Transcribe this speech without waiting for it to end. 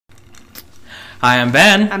Hi, I'm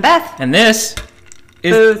Ben. I'm Beth. And this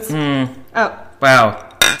is... Booze. Oh. Wow.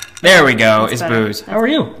 There we go, is better. Booze. How are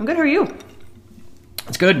you? I'm good, how are you?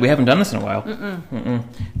 It's good. We haven't done this in a while.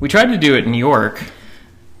 We tried to do it in New York.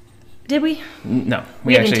 Did we? No.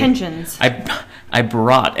 We had intentions. I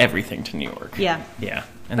brought everything to New York. Yeah. Yeah.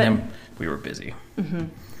 And then we were busy.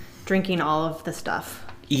 Drinking all of the stuff.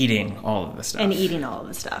 Eating all of the stuff. And eating all of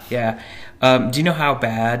the stuff. Yeah. Do you know how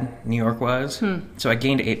bad New York was? So I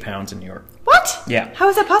gained 8 pounds in New York. What? Yeah. How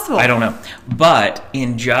is that possible? I don't know. But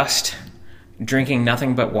in just drinking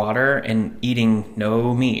nothing but water and eating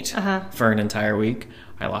no meat for an entire week,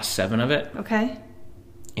 I lost 7 of it Okay.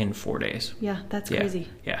 in 4 days. Yeah, that's crazy.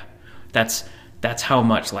 Yeah. That's how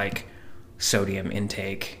much like sodium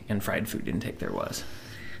intake and fried food intake there was.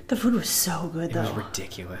 The food was so good, It though. was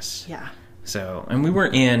ridiculous. Yeah. So, and we were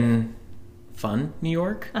in fun New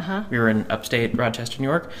York. We were in upstate Rochester, New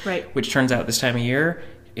York. Right. Which turns out this time of year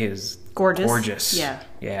is Gorgeous. Yeah.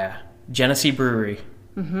 Yeah. Genesee Brewery.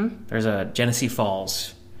 There's a Genesee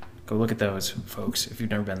Falls. Go look at those, folks, if you've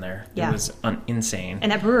never been there. Yeah. It was insane.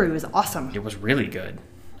 And that brewery was awesome. It was really good.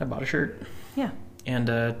 I bought a shirt Yeah. and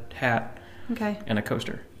a hat Okay. and a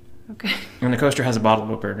coaster. Okay. And the coaster has a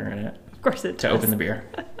bottle opener in it Of course it to does. open the beer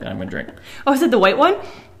that I'm going to drink. Oh, is it the white one?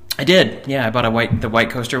 I did. Yeah, I bought the white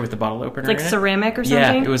coaster with the bottle opener It's like in it. ceramic or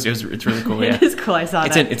Yeah, something? it's really cool. Yeah. It is cool. I saw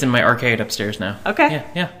that. It's in my arcade upstairs now. Okay.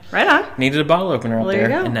 Yeah. Right on. Needed a bottle opener up Well, there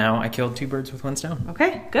there, you go. and now I killed 2 birds with 1 stone.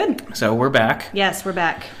 Okay, good. So we're back. Yes, we're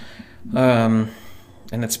back. And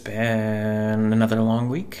it's been another long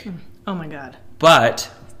week. Oh, my God.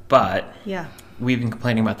 But Yeah. we've been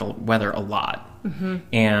complaining about the weather a lot.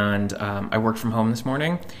 And I worked from home this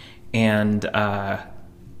morning, and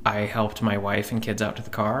I helped my wife and kids out to the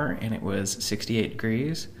car, and it was 68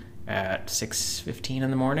 degrees at 6:15 in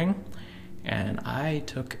the morning, and I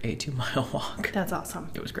took a 2-mile walk. That's awesome.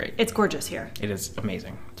 It was great. It's gorgeous here. It is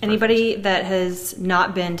amazing. It's Anybody that has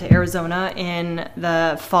not been to Arizona in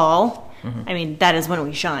the fall, I mean, that is when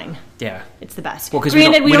we shine. perfect. Yeah. It's the best. Well, because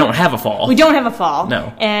we don't have a fall. We don't have a fall.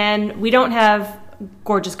 No. And we don't have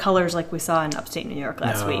gorgeous colors like we saw in upstate New York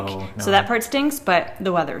last week. No. So that part stinks, but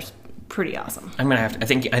the weather's pretty awesome. I'm gonna have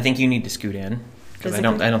to. I think you need to scoot in because I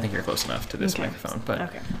don't think you're close enough to this Okay. microphone. But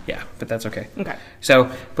Okay. yeah, but that's okay. Okay.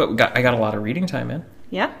 So, but I got a lot of reading time in.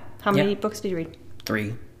 Yeah? How many Yeah. books did you read?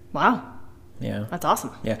 3. Wow. Yeah. That's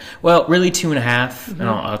awesome. Yeah. Well, really 2.5, and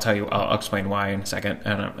I'll tell you. I'll explain why in a second.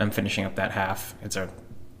 And I'm finishing up that half. It's a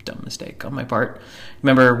dumb mistake on my part.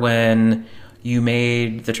 Remember when you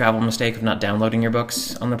made the travel mistake of not downloading your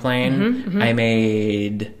books on the plane? I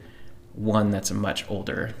made one that's a much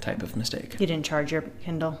older type of mistake. You didn't charge your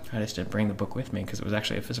Kindle? I just didn't bring the book with me because it was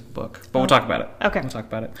actually a physical book. But we'll talk about it. Okay. We'll talk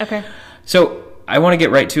about it. Okay. So I want to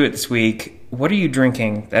get right to it this week. What are you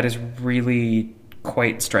drinking? That is really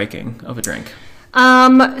quite striking of a drink.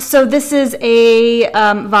 So this is a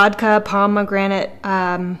vodka pomegranate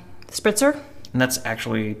spritzer. And that's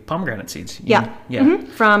actually pomegranate seeds. Yeah.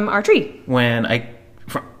 From our tree.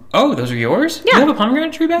 Oh, those are yours? Yeah. You have a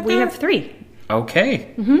pomegranate tree back there? We have 3.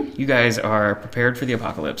 Okay. You guys are prepared for the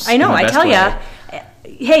apocalypse. I know, in the I best tell way. ya.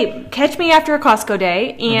 Hey, catch me after a Costco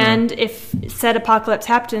day, and if said apocalypse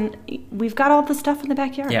happened, we've got all the stuff in the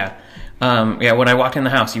backyard. Yeah. When I walked in the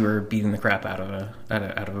house, you were beating the crap out of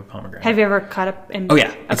a pomegranate. Have you ever cut up and... Oh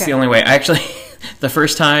yeah, it's the only way. I actually, the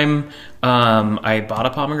first time I bought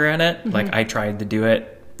a pomegranate, like I tried to do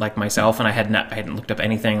it like myself, and I hadn't looked up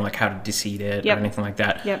anything like how to deseed it or anything like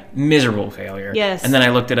that. Yep. Miserable failure. Yes. And then I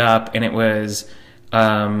looked it up, and it was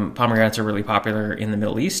pomegranates are really popular in the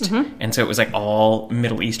Middle East, and so it was like all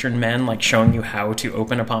Middle Eastern men like showing you how to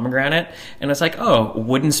open a pomegranate, and it's like, oh,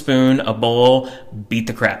 wooden spoon, a bowl, beat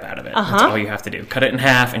the crap out of it. That's all you have to do. Cut it in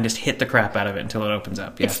half and just hit the crap out of it until it opens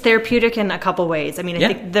up. Yeah. It's therapeutic in a couple ways. I mean, I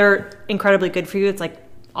think they're incredibly good for you. It's like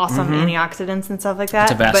awesome antioxidants and stuff like that.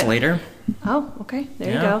 It's a vacillator. Oh, okay.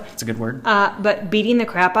 There you go. It's a good word. But beating the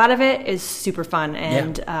crap out of it is super fun,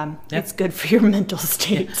 and it's good for your mental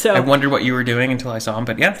state. So I wondered what you were doing until I saw them,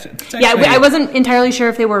 but it's actually, I wasn't entirely sure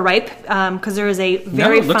if they were ripe because there is a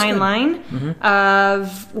very fine good. line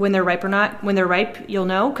of when they're ripe or not. When they're ripe, you'll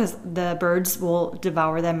know because the birds will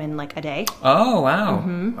devour them in like a day. Oh, wow.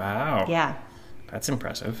 Wow. Yeah. That's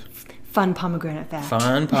impressive. Fun pomegranate fact.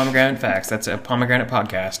 Fun pomegranate facts. That's a pomegranate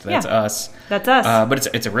podcast. That's us. That's us. But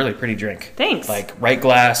it's a really pretty drink. Thanks. Like right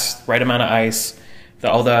glass, right amount of ice.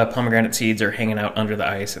 All the pomegranate seeds are hanging out under the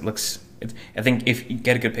ice. I think if you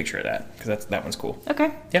get a good picture of that, because that one's cool.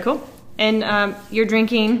 Okay. Yeah. Cool. And you're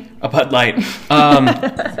drinking a Bud Light.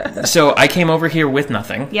 So I came over here with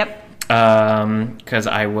nothing. Yep. Because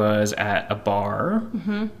I was at a bar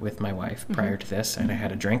with my wife prior to this, and I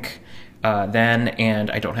had a drink then,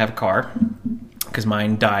 and I don't have a car. because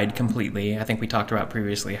mine died completely. I think we talked about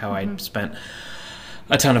previously how I spent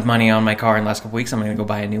a ton of money on my car in the last couple weeks. I'm going to go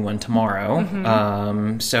buy a new one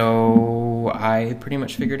tomorrow. So I pretty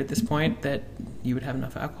much figured at this point that you would have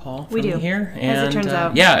enough alcohol for me here. And, as it turns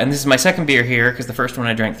out. Yeah, and this is my second beer here because the first one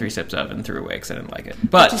I drank 3 sips of and threw away because I didn't like it.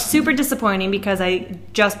 But which is super disappointing because I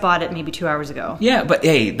just bought it maybe 2 hours ago. Yeah, but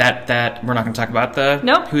hey, that we're not going to talk about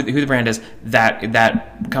who the brand is.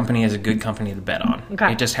 That company is a good company to bet on.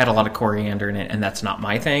 Okay. It just had a lot of coriander in it, and that's not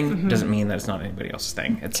my thing. Doesn't mean that it's not anybody else's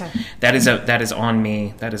thing. That is on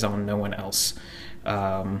me. That is on no one else.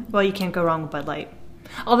 Well, you can't go wrong with Bud Light.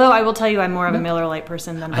 Although I will tell you, I'm more of a Miller Lite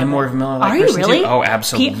person than Bud Light. I'm more of a Miller Lite person. Are you really? Too. Oh,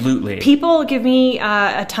 absolutely. People give me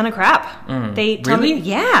a ton of crap. They tell really?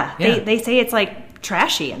 me, they say it's like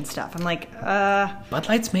trashy and stuff. I'm like, Bud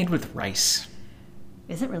Light's made with rice.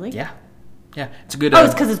 Is it really? Yeah, it's a good. Oh,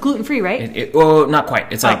 it's because it's gluten free, right? Well, not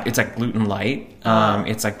quite. It's like gluten light.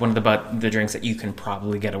 It's like one of the drinks that you can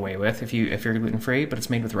probably get away with if you're gluten free, but it's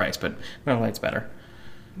made with rice. But Miller Lite's better.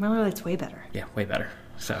 Miller Lite's way better. Yeah, way better.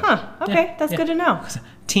 So, okay, that's good to know.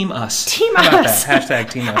 Team us. Team How about us. that?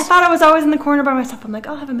 Hashtag team us. I thought I was always in the corner by myself. I'm like,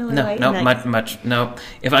 I'll have a Miller Lite. No, much. No,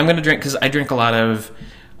 if I'm going to drink, because I drink a lot of.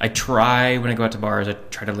 I try, when I go out to bars, I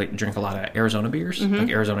try to drink a lot of Arizona beers, like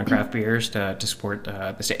Arizona craft beers to support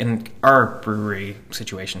the state. And our brewery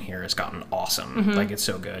situation here has gotten awesome. Like, it's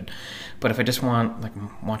so good. But if I just want, like,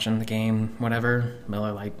 watching the game, whatever,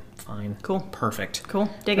 Miller Lite, fine. Cool. Perfect. Cool.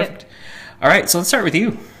 Dig it. All right, so let's start with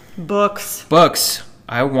you. Books.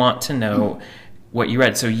 I want to know what you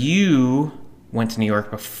read. So you went to New York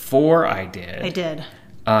before I did. I did.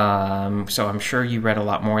 So I'm sure you read a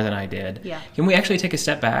lot more than I did. Yeah. Can we actually take a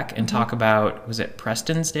step back and talk about, was it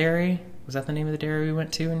Preston's Dairy? Was that the name of the dairy we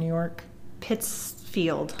went to in New York?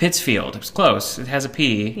 Pittsfield. It was close. It has a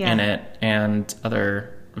P in it and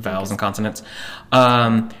other vowels and consonants.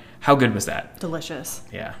 How good was that? Delicious.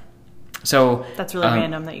 Yeah. So that's really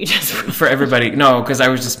random that you just for everybody. No, because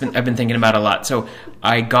I've been thinking about it a lot. So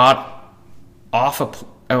I got off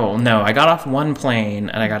I got off one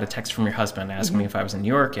plane and I got a text from your husband asking me if I was in New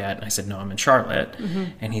York yet. And I said, no, I'm in Charlotte.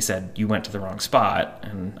 And he said, you went to the wrong spot.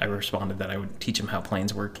 And I responded that I would teach him how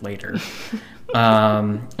planes worked later.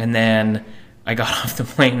 And then I got off the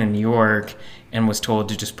plane in New York and was told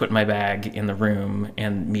to just put my bag in the room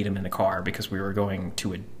and meet him in the car because we were going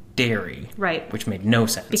to a dairy. Right. Which made no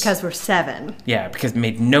sense. Because we're 7. Yeah, because it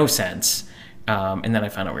made no sense. And then I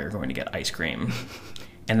found out we were going to get ice cream.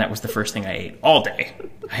 And that was the first thing I ate all day.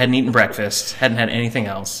 I hadn't eaten breakfast, hadn't had anything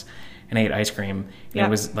else, and I ate ice cream. And it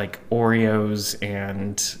was like Oreos,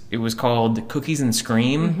 and it was called Cookies and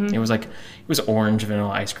Scream. It was orange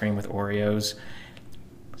vanilla ice cream with Oreos. It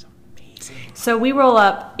was amazing. So we roll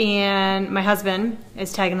up, and my husband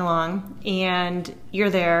is tagging along, and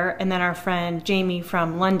you're there, and then our friend Jamie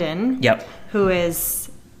from London, who is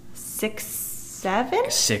 6'7"?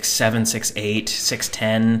 6'7", 6'8",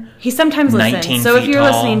 6'10". He sometimes listens. So if you're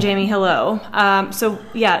tall. listening, Jamie, hello. So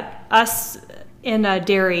yeah, us in a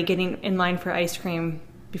dairy getting in line for ice cream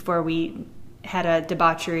before we had a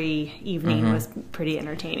debauchery evening was pretty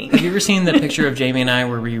entertaining. Have you ever seen the picture of Jamie and I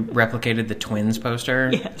where we replicated the Twins poster?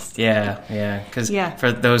 Yes. Yeah. Because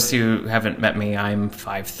for those who haven't met me, I'm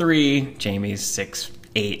 5'3", Jamie's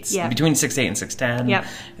 6'8". Yeah. Between 6'8" and 6'10". Yep.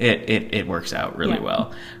 It works out really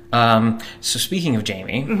well. So speaking of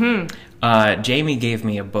Jamie, Jamie gave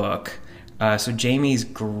me a book. So Jamie's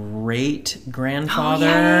great grandfather,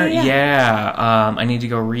 I need to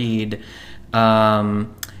go read,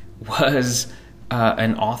 was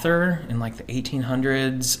an author in like the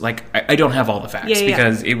 1800s. Like I don't have all the facts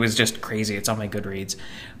because it was just crazy. It's on my Goodreads.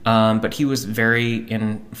 But he was very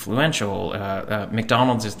influential.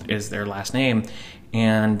 McDonald's is their last name,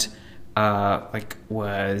 and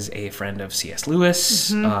was a friend of C.S.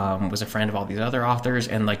 Lewis, was a friend of all these other authors.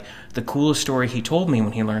 And like the coolest story he told me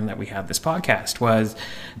when he learned that we had this podcast was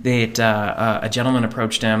that a gentleman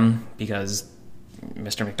approached him because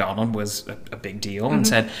Mr. McDonald was a big deal and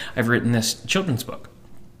said, I've written this children's book.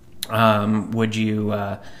 Would you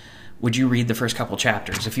read the first couple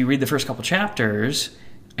chapters? If you read the first couple chapters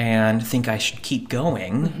and think I should keep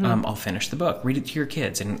going, I'll finish the book. Read it to your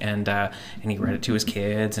kids. And he read it to his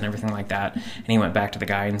kids and everything like that. And he went back to the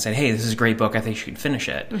guy and said, hey, this is a great book. I think you should finish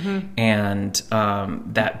it. And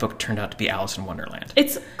that book turned out to be Alice in Wonderland.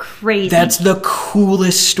 It's crazy. That's the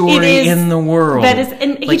coolest story in the world. That is,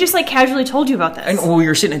 and he just like casually told you about this. And we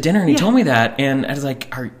were sitting at dinner and he told me that. And I was like,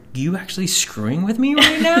 are you actually screwing with me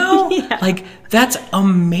right now? Like, that's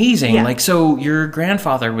amazing. Like, so your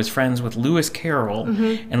grandfather was friends with Lewis Carroll,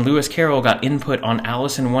 and Lewis Carroll got input on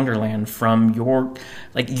Alice in Wonderland from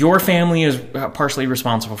your family is partially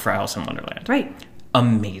responsible for Alice in Wonderland. Right.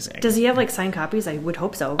 amazing. Does he have like signed copies? I would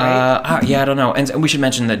hope so, right? Yeah, I don't know. And we should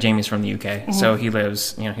mention that Jamie's from the UK, so he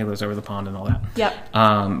lives over the pond and all that. Yep.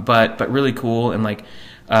 But really cool, and like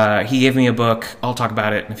he gave me a book. I'll talk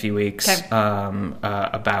about it in a few weeks. Okay.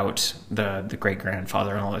 About the great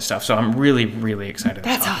grandfather and all this stuff. So I'm really, really excited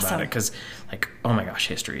to talk about it because, like, oh my gosh,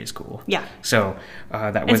 history is cool. Yeah. So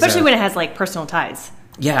that was especially when it has like personal ties.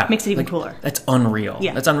 Yeah, makes it even cooler. That's unreal.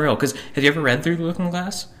 Yeah, that's unreal. Because have you ever read Through the Looking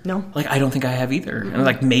Glass? No. Like, I don't think I have either. And it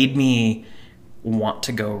like made me want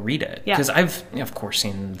to go read it. Yeah. Because I've of course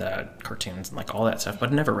seen the cartoons and like all that stuff, but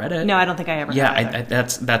I've never read it. No, I don't think I ever. Yeah,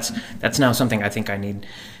 that's now something I think I need.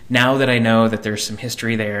 Now that I know that there's some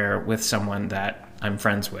history there with someone that I'm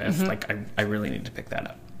friends with, like I really need to pick that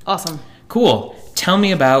up. Awesome. Cool. Tell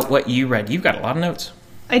me about what you read. You've got a lot of notes.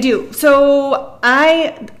 I do. So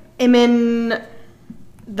I am in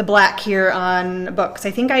the black here on books.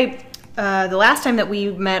 I think the last time that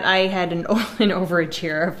we met, I had an overage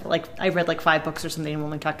here of like I read like 5 books or something, and we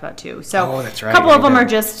only talked about 2. So that's right. A couple of them are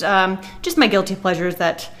just my guilty pleasures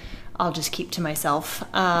that I'll just keep to myself.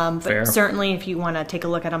 But Fair. Certainly, if you want to take a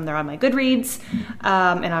look at them, they're on my Goodreads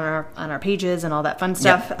and on our pages and all that fun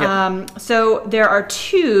stuff. Yep. So there are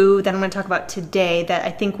 2 that I'm going to talk about today that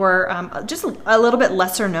I think were just a little bit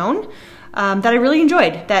lesser known that I really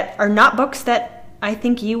enjoyed. That are not books that I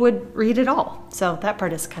think you would read at all. So that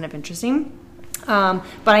part is kind of interesting. But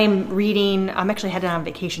I'm actually headed on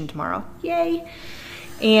vacation tomorrow. Yay!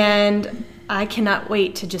 And I cannot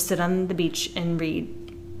wait to just sit on the beach and read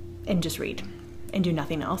and do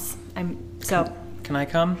nothing else. Can I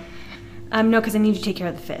come? No, because I need to take care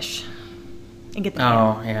of the fish and get the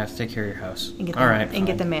mail. Oh, yeah, to take care of your house. And get all right, and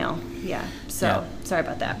get the mail. Yeah. So Yeah. Sorry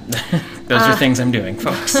about that. Those are things I'm doing,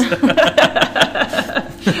 folks.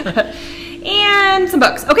 And some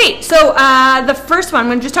books. Okay, so the first one, I'm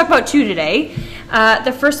going to just talk about 2 today.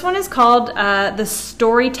 The first one is called The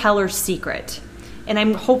Storyteller's Secret. And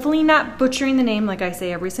I'm hopefully not butchering the name like I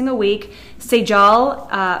say every single week. Sejal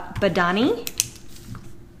Badani.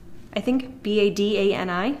 I think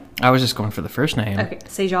Badani. I was just going for the first name. Okay,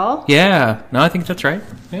 Sejal. Yeah. No, I think that's right.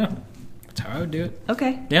 Yeah. That's how I would do it.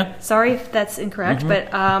 Okay. Yeah. Sorry if that's incorrect,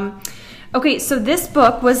 but okay, so this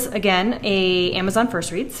book was again a Amazon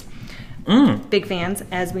First Reads. Big fans,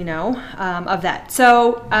 as we know, of that.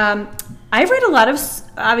 So I've read a lot of,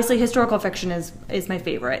 obviously historical fiction is my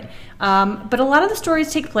favorite, but a lot of the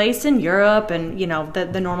stories take place in Europe and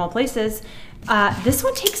the normal places. This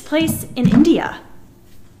one takes place in India.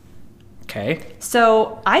 Okay.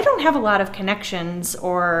 So I don't have a lot of connections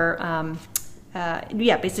or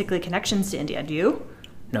basically connections to India. Do you?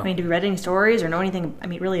 No. I mean, have you read any stories or know anything? I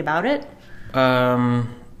mean, really about it?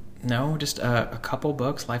 No, just a couple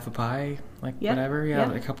books, Life of Pi, like whatever.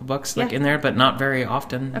 Yeah, yeah. a couple books like in there, but not very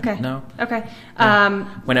often. Okay. No. Okay.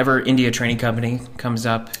 Whenever India Trading Company comes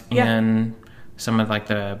up in some of like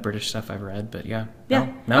the British stuff I've read, but Yeah.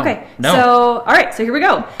 No. Okay. No. So, all right. So here we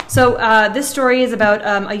go. So this story is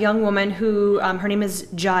about a young woman who her name is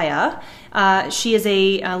Jaya. She is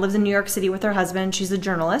lives in New York City with her husband. She's a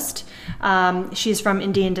journalist. She's from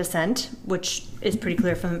Indian descent, which is pretty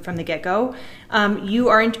clear from the get-go. You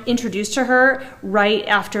are introduced to her right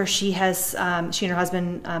after she and her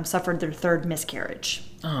husband suffered their 3rd miscarriage.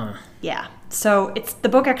 Yeah. So the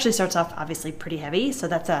book actually starts off obviously pretty heavy. So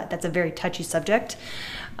that's a very touchy subject.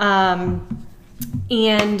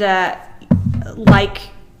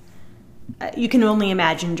 You can only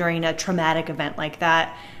imagine during a traumatic event like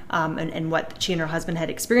that, and what she and her husband had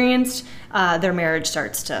experienced, their marriage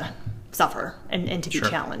starts to suffer and to be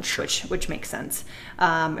challenged, which makes sense,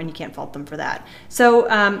 and you can't fault them for that.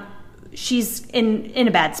 So she's in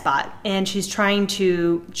a bad spot, and she's trying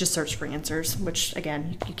to just search for answers, which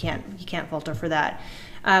again you can't fault her for that.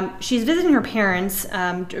 She's visiting her parents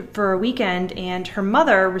for a weekend, and her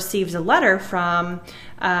mother receives a letter from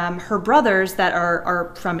her brothers that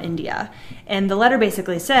are from India. And the letter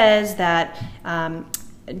basically says that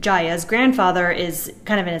Jaya's grandfather is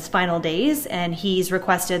kind of in his final days, and he's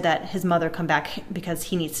requested that his mother come back because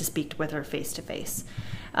he needs to speak with her face to face.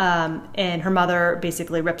 And her mother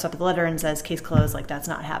basically rips up the letter and says, "Case closed. Like, that's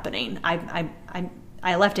not happening.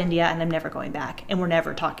 I left India and I'm never going back, and we're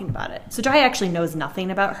never talking about it." So Jaya actually knows nothing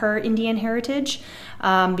about her Indian heritage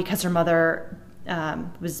because her mother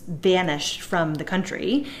was banished from the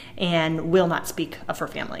country and will not speak of her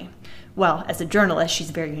family. Well, as a journalist,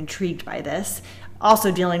 she's very intrigued by this.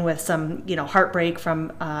 Also dealing with some, heartbreak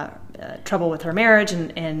from trouble with her marriage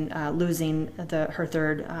and losing her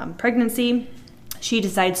 3rd pregnancy. She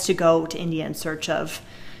decides to go to India in search of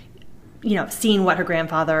seeing what her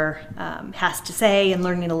grandfather has to say and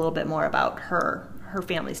learning a little bit more about her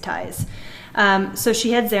family's ties. So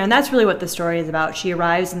she heads there, and that's really what the story is about. She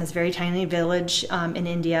arrives in this very tiny village in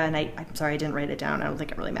India, and I'm sorry I didn't write it down. I don't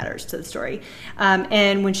think it really matters to the story.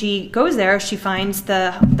 And when she goes there, she finds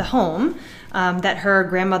the home that her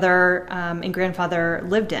grandmother and grandfather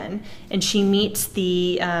lived in, and she meets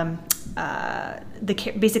basically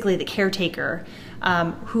the caretaker,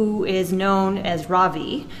 who is known as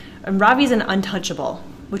Ravi. And Ravi's an untouchable,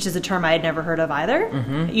 which is a term I had never heard of either.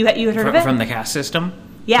 Mm-hmm. You had heard of it? From the caste system?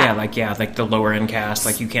 Yeah. Like the lower end caste,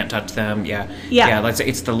 like you can't touch them. Yeah. Yeah. Yeah, let's say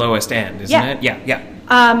it's the lowest end, isn't it? Yeah, yeah.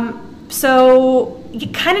 So you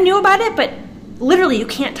kind of knew about it, but literally you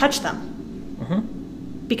can't touch them.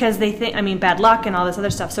 Because they think, bad luck and all this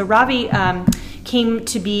other stuff. So Ravi came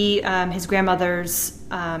to be his grandmother's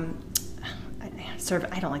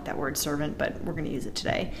servant. I don't like that word servant, but we're going to use it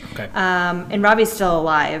today. Okay. And Ravi's still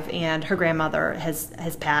alive, and her grandmother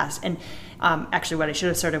has passed. And actually, what I should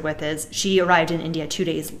have started with is she arrived in India 2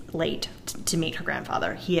 days late to meet her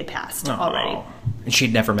grandfather. He had passed already. And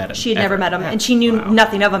she'd never met him. She had never met him, and she knew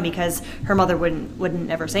nothing of him because her mother wouldn't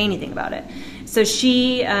ever say anything about it. So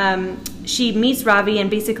she meets Ravi, and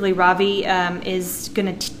basically Ravi is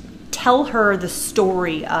going to tell her the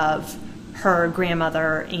story of her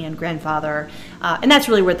grandmother and grandfather, and that's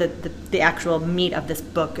really where the actual meat of this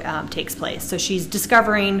book takes place. So she's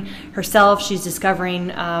discovering herself, she's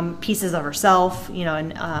discovering pieces of herself,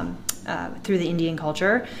 and through the Indian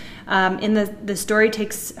culture. And the story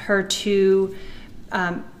takes her to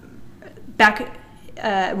back.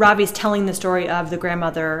 Ravi's telling the story of the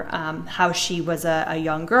grandmother, how she was a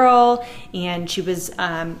young girl, and she was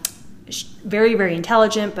very, very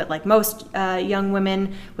intelligent, but like most young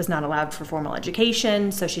women, was not allowed for formal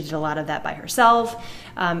education, so she did a lot of that by herself.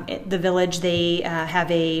 The village, they have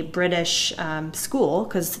a British school,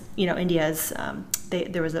 because India's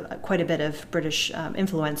there was quite a bit of British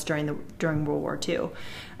influence during World War II.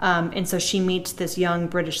 And so she meets this young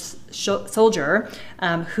British soldier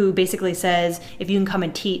who basically says, if you can come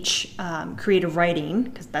and teach creative writing,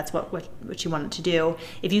 because that's what she wanted to do,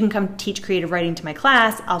 if you can come teach creative writing to my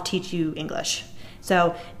class, I'll teach you English.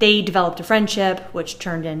 So they developed a friendship, which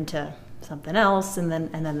turned into something else, and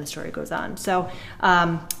then the story goes on. So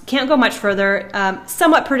can't go much further.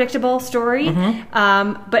 Somewhat predictable story,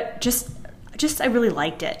 but just I really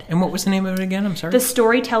liked it. And what was the name of it again? I'm sorry. The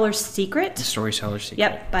Storyteller's Secret. The Storyteller's Secret.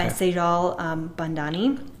 Yep, by Sejal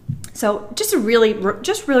Bandani. So just really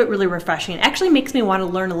refreshing. It actually makes me want to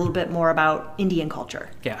learn a little bit more about Indian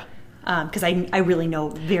culture. Yeah. Because I really know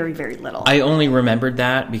very, very little. I only remembered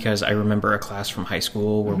that because I remember a class from high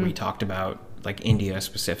school where we talked about like India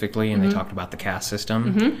specifically, and they talked about the caste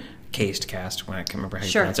system. Caste, when I can't remember how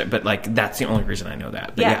you pronounce it, but like that's the only reason I know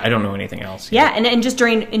that. But I don't know anything else. Yeah, and just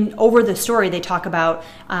over the story, they talk about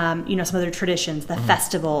some of their traditions, the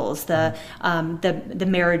festivals, the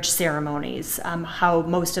marriage ceremonies, how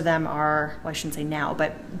most of them are, well, I shouldn't say now,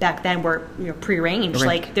 but back then were prearranged.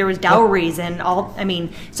 Like there was dowries and all.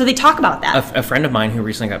 So they talk about that. A friend of mine who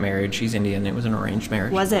recently got married, she's Indian. It was an arranged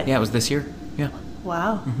marriage. Was it? Yeah, it was this year. Yeah.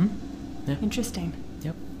 Wow. Yeah. Interesting.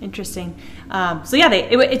 Yep. Interesting. So yeah,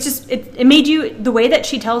 it made you, the way that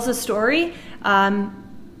she tells the story,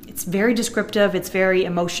 it's very descriptive, it's very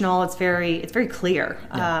emotional, it's very clear.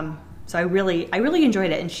 Yeah. So I really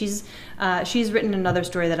enjoyed it, and she's written another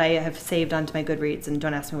story that I have saved onto my Goodreads, and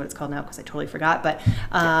don't ask me what it's called now because I totally forgot, but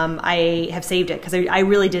I have saved it because I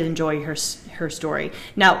really did enjoy her story.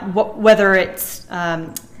 Now, whether it's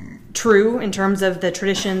true in terms of the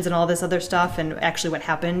traditions and all this other stuff, and actually what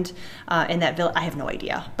happened in that village, I have no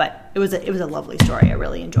idea. But it was a lovely story. I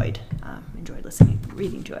really enjoyed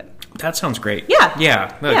reading to it. That sounds great. Yeah.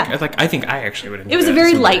 Yeah. Yeah. I think I actually would enjoy it. It was a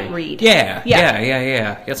very light read. Yeah.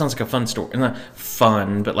 It sounds like a fun story. Not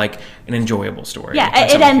fun, but like an enjoyable story. Yeah,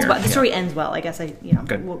 it ends well. The story ends well. I guess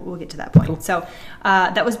we'll get to that point. Cool. So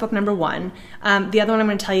that was book number 1. The other one I'm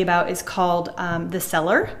going to tell you about is called The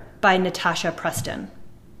Cellar by Natasha Preston.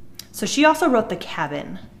 So she also wrote The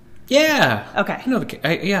Cabin. Yeah. Okay. I know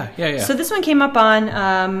yeah. So this one came up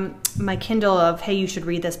on my Kindle of, hey, you should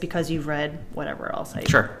read this because you've read whatever else. I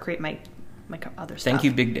create my other stuff. Thank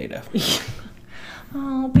you, Big Data.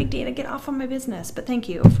 Oh, Big Data, get off of my business. But thank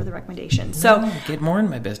you for the recommendation. So get more in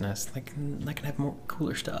my business. I can have more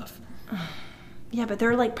cooler stuff. Yeah, but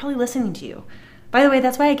they're like probably listening to you. By the way,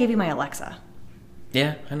 that's why I gave you my Alexa.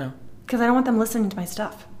 Yeah, I know. Because I don't want them listening to my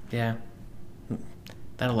stuff. Yeah.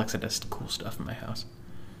 That Alexa does cool stuff in my house.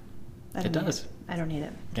 It does. I don't need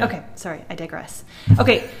it. Yeah. Okay, sorry, I digress.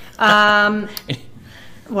 Okay,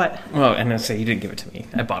 what? Well, and I say you didn't give it to me.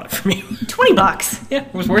 I bought it from you. $20. Yeah,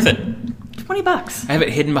 it was worth it. $20 $20. I have it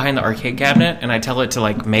hidden behind the arcade cabinet, and I tell it to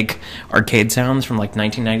like make arcade sounds from like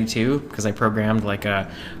 1992 because I programmed like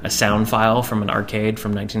a sound file from an arcade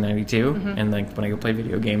from 1992, and like when I go play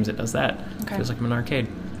video games, it does that. Okay. It feels like I'm in an arcade.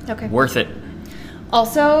 Okay. Worth it.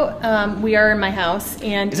 Also, we are in my house,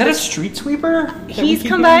 and Is that a street sweeper? he's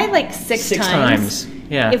come by like six times.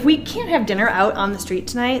 Yeah. If we can't have dinner out on the street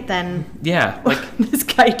tonight, then Yeah. Like this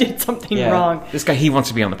guy did something wrong. This guy, he wants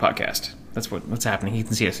to be on the podcast. That's what's happening. He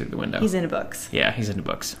can see us through the window. He's into books. Yeah, he's into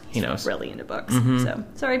books. He knows. Really into books. So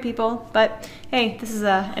sorry, people, but hey, this is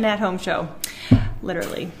an at-home show,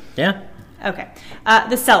 literally. Yeah. Okay,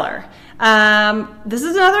 The Cellar. This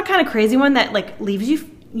is another kind of crazy one that like leaves you.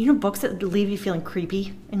 You know, books that leave you feeling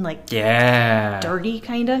creepy and like dirty,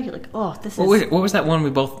 kind of. You're like, oh, this is. What was that one we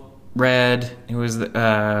both read? It was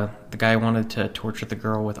the guy wanted to torture the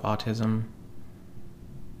girl with autism.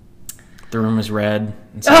 The room is red.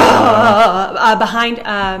 Behind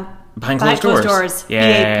closed doors.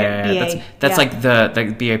 Yeah, B.A. that's like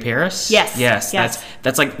the B.A. Paris. Yes.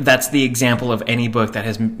 That's the example of any book that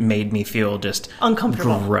has made me feel just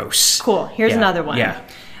uncomfortable, gross. Cool. Here's another one. Yeah.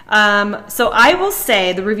 So I will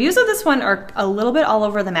say the reviews of this one are a little bit all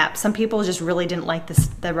over the map. Some people just really didn't like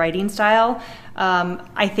the writing style.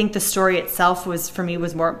 I think the story itself was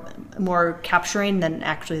more capturing than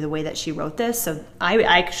actually the way that she wrote this. So I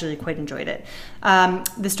actually quite enjoyed it.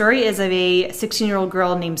 The story is of a 16-year-old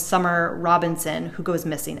girl named Summer Robinson who goes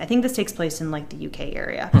missing. I think this takes place in like the UK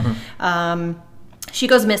area. She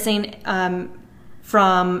goes missing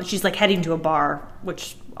she's like heading to a bar,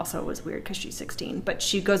 which also was weird because she's 16, but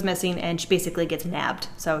she goes missing and she basically gets nabbed.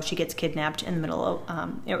 So she gets kidnapped in the middle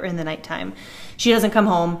of, or in the nighttime. She doesn't come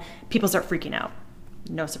home. People start freaking out.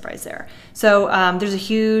 No surprise there. So there's a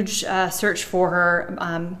huge search for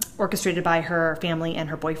her, orchestrated by her family and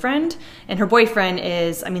her boyfriend. And her boyfriend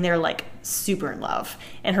is, they're like super in love.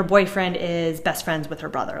 And her boyfriend is best friends with her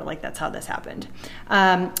brother. Like that's how this happened.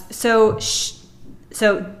 So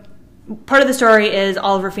part of the story is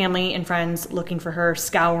all of her family and friends looking for her,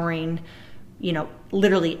 scouring,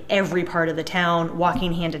 literally every part of the town,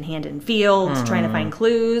 walking hand in hand in fields, trying to find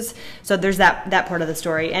clues. So there's that part of the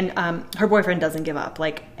story. And her boyfriend doesn't give up,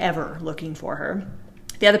 like, ever looking for her.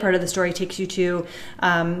 The other part of the story takes you to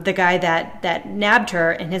the guy that nabbed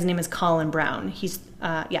her, and his name is Colin Brown. He's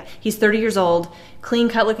 30 years old,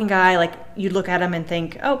 clean-cut looking guy. Like, you'd look at him and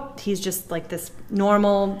think, oh, he's just like this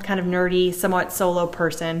normal, kind of nerdy, somewhat solo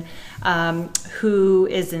person who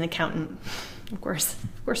is an accountant. Of course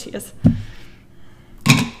he is.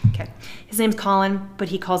 Okay. His name's Colin, but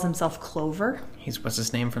he calls himself Clover. What's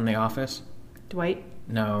his name from The Office? Dwight?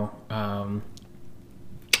 No.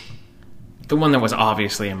 The one that was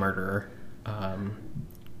obviously a murderer.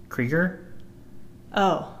 Krieger?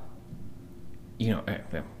 Oh.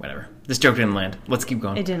 Whatever. This joke didn't land. Let's keep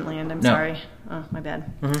going. It didn't land. I'm sorry. Oh, my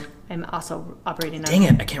bad. Mm-hmm. I'm also operating on... Dang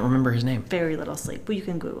it, I can't remember his name. Very little sleep. Well, you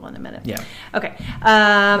can Google in a minute. Yeah.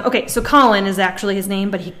 Okay. So Colin is actually his name,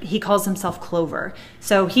 but he calls himself Clover.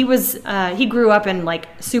 So he grew up in, like,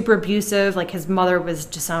 super abusive. Like, his mother was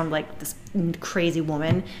just sound like this crazy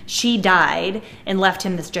woman. She died and left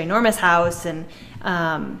him this ginormous house and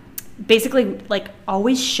basically, like,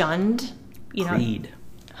 always shunned, Creed.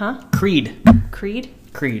 Huh? Creed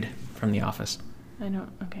from The Office. I don't...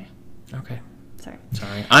 Okay.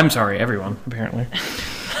 Sorry. I'm sorry, everyone, apparently.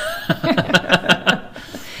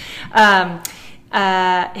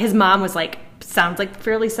 His mom was sounds like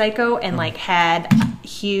fairly psycho and had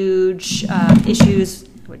huge issues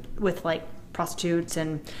with like prostitutes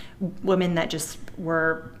and women that just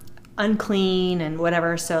were unclean and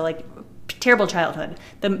whatever. So like terrible childhood.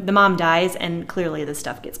 The mom dies and clearly this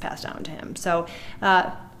stuff gets passed down to him. So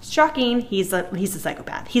shocking, he's a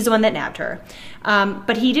psychopath. He's the one that nabbed her.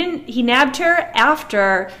 But he nabbed her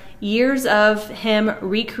after years of him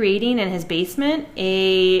recreating in his basement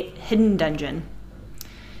a hidden dungeon.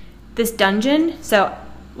 This dungeon, so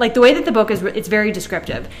like the way that the book is, it's very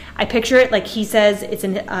descriptive. I picture it like he says it's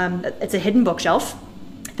a hidden bookshelf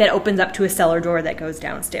that opens up to a cellar door that goes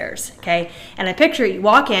downstairs, okay? And I picture you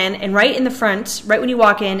walk in, and right in the front, right when you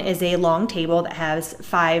walk in, is a long table that has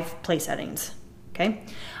 5 play settings, okay?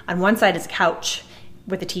 On one side is a couch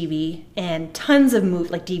with a TV and tons of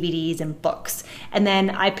like DVDs and books. And then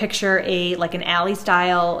I picture an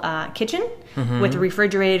alley-style kitchen with a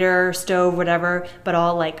refrigerator, stove, whatever, but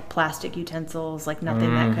all like plastic utensils, like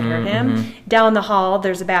nothing that could hurt him. Down the hall,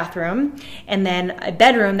 there's a bathroom, and then a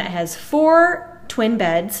bedroom that has 4 twin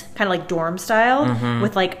beds, kind of like dorm style,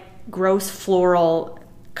 with like gross floral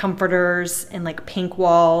comforters and like pink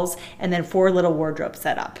walls, and then 4 little wardrobes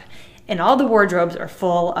set up. And all the wardrobes are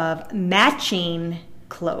full of matching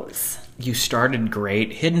close. You started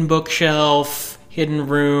great. Hidden bookshelf, hidden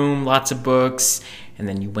room, lots of books, and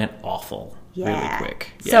then you went awful really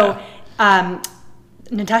quick. So,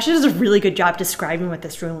 Natasha does a really good job describing what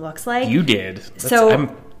this room looks like. You did.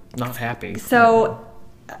 I'm not happy. So,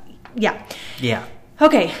 yeah. Yeah.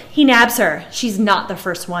 Okay, he nabs her. She's not the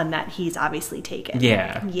first one that he's obviously taken.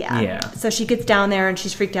 Yeah. So she gets down there and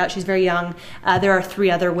she's freaked out. She's very young. There are 3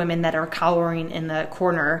 other women that are cowering in the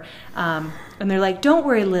corner. And they're like, don't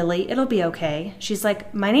worry, Lily. It'll be okay. She's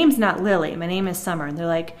like, my name's not Lily. My name is Summer. And they're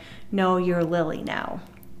like, no, you're Lily now.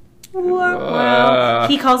 Well,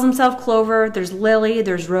 he calls himself Clover. There's Lily.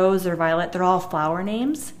 There's Rose. There's Violet. They're all flower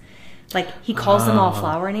names. Like, he calls them all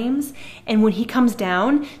flower names. And when he comes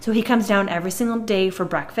down, so he comes down every single day for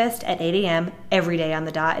breakfast at 8 a.m., every day on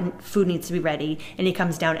the dot, and food needs to be ready. And he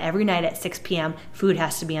comes down every night at 6 p.m., food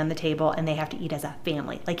has to be on the table, and they have to eat as a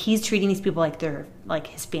family. Like, he's treating these people like they're, like,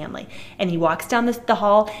 his family. And he walks down the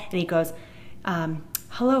hall, and he goes,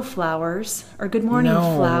 hello, flowers, or good morning,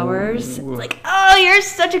 flowers. It's like, oh, you're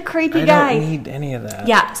such a creepy guy. I don't need any of that.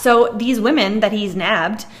 Yeah, so these women that he's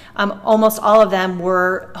nabbed, almost all of them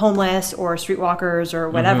were homeless or streetwalkers or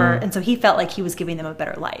whatever, and so he felt like he was giving them a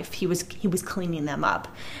better life. He was cleaning them up,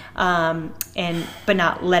 but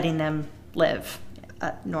not letting them live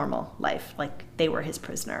a normal life, like they were his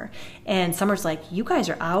prisoner. And Summer's like, you guys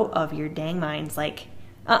are out of your dang minds, like,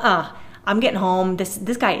 I'm getting home. This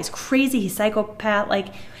guy is crazy. He's psychopath.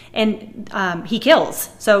 Like, and he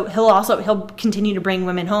kills. So he'll continue to bring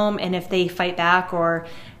women home, and if they fight back or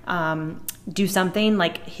do something,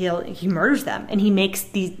 like he murders them, and he makes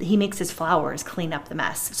his flowers clean up the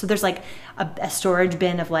mess. So there's like a storage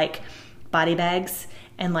bin of like body bags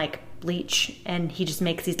and like bleach, and he just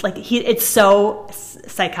makes these it's so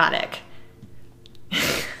psychotic.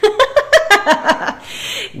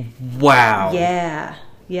 Wow.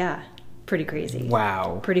 Yeah. Pretty crazy.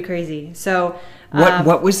 Wow. Pretty crazy. So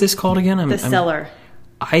what was this called again? The Cellar.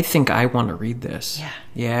 I think I want to read this.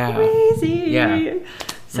 Yeah. Crazy. Yeah.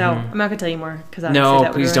 So I'm not gonna tell you more because no,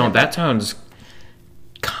 please don't. That sounds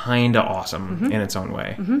kind of awesome in its own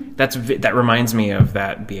way. That reminds me of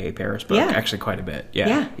that B.A. Paris book actually quite a bit.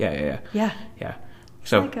 Yeah.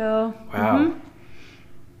 So Psycho. Wow.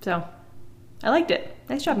 So I liked it.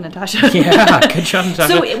 Nice job, Natasha. Yeah, good job,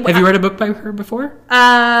 Natasha. So, have you read a book by her before?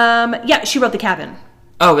 Yeah, she wrote The Cabin.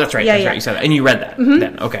 Oh, that's right. That's right. You said that, and you read that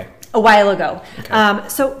then. Okay. A while ago. Okay.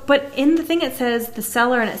 But in the thing it says The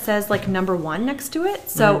Cellar, and it says like number 1 next to it.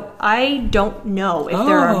 So I don't know if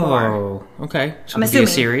there are more. Oh, okay. So I'm assuming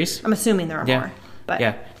a series. I'm assuming there are more. But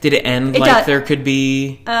did it end there could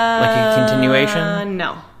be like a continuation?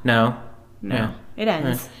 No. No. It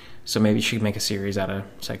ends. Right. So maybe she could make a series out of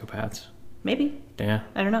psychopaths. Maybe. Yeah.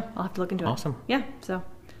 I don't know. I'll have to look into it. Awesome. Yeah. So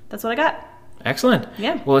that's what I got. Excellent.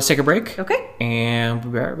 Yeah. Well, let's take a break. Okay. And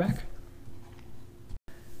we'll be right back.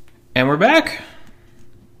 And we're back.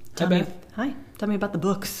 Hi. Tell me about the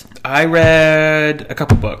books. I read a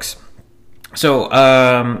couple books. So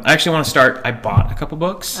I actually want to start. I bought a couple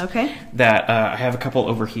books. Okay. That I have a couple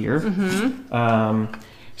over here.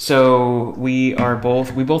 So we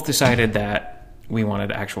both decided that we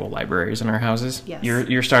wanted actual libraries in our houses. Yes.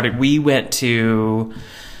 You're started. We went to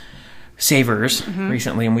Savers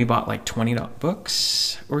recently, and we bought like 20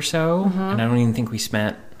 books or so, and I don't even think we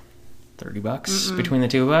spent $30 between the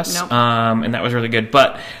two of us. Nope. And that was really good.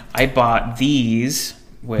 But I bought these,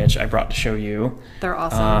 which I brought to show you. They're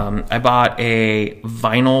awesome. I bought a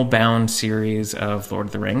vinyl bound series of Lord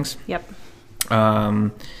of the Rings. Yep.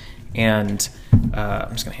 And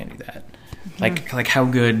I'm just gonna hand you that. Like how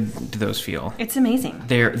good do those feel? It's amazing.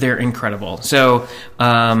 They're incredible. So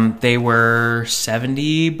they were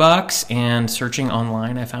 $70, and searching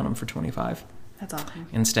online, I found them for $25. That's awesome.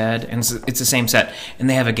 Instead, and it's the same set, and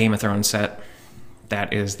they have a Game of Thrones set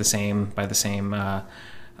that is the same by the same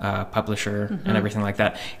publisher and everything like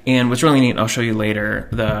that. And what's really neat, I'll show you later.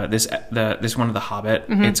 This one of the Hobbit.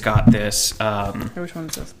 It's got this. Which one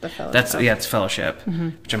is this? The Fellowship. It's Fellowship,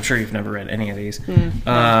 which I'm sure you've never read any of these.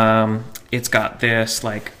 It's got this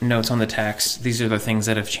like notes on the text. These are the things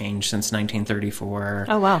that have changed since 1934.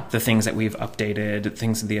 Oh wow! The things that we've updated,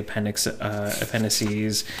 things in the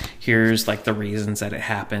appendices. Here's like the reasons that it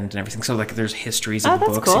happened and everything. So like there's histories of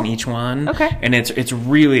books in each one. Okay, and it's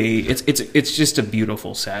really it's just a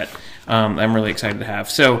beautiful set. I'm really excited to have.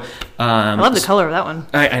 So I love the color of that one.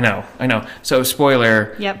 I know. So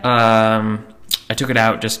spoiler. Yep. I took it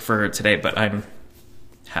out just for today, but I'm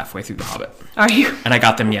halfway through The Hobbit. Are you? And I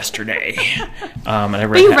got them yesterday. And I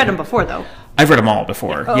read. But you've read them before, though. I've read them all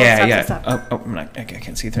before. Yeah. I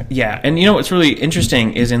can't see through. Yeah, and you know what's really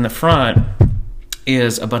interesting is in the front.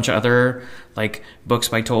 is a bunch of other like books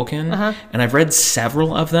by Tolkien, and I've read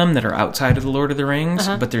several of them that are outside of the Lord of the Rings,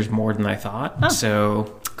 but there's more than I thought.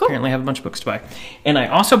 So apparently I have a bunch of books to buy. And I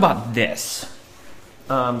also bought this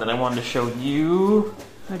that I wanted to show you.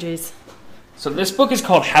 Oh, jeez. So this book is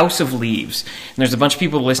called House of Leaves. And there's a bunch of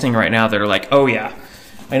people listening right now that are like, oh yeah,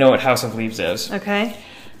 I know what House of Leaves is. Okay.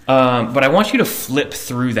 But I want you to flip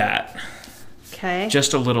through that. Okay.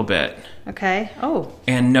 Just a little bit. Okay. Oh.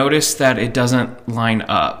 And notice that it doesn't line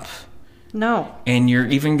up. No. And you're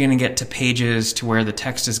even going to get to pages to where the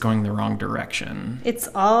text is going the wrong direction. It's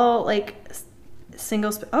all like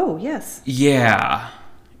single. Oh, yes. Yeah.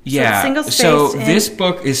 Yeah. So, single so this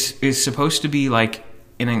book is supposed to be like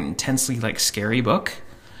an intensely like scary book.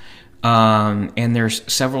 And there's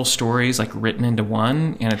several stories like written into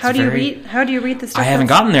one, and it's How do you read this? I haven't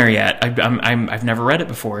gotten there yet. I've never read it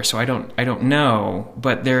before, so I don't know.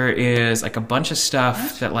 But there is like a bunch of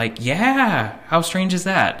stuff that like, yeah, how strange is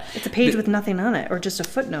that? It's a page with nothing on it, or just a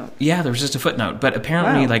footnote. Yeah, there's just a footnote. But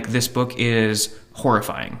apparently, like this book is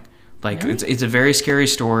horrifying. Like Really? it's a very scary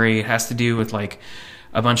story. It has to do with like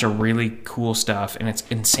a bunch of really cool stuff, and it's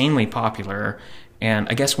insanely popular. And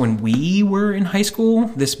I guess when we were in high school,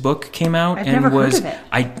 this book came out I've and never was heard of it.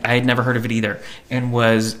 I had never heard of it either, and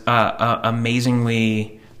was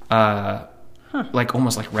amazingly like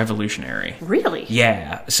almost like revolutionary. Really?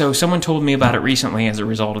 Yeah. So someone told me about it recently as a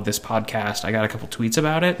result of this podcast. I got a couple tweets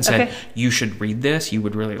about it and said, Okay. you should read this. You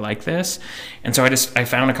would really like this. And so I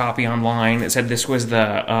found a copy online that said this was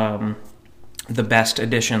the best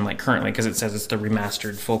edition, like currently, because it says it's the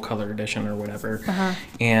remastered full color edition or whatever.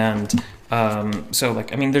 And so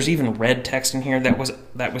like, I mean, there's even red text in here that was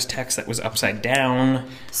text that was upside down.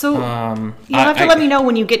 So you'll have to let me know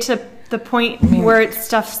when you get to the point where it's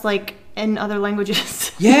stuff's like in other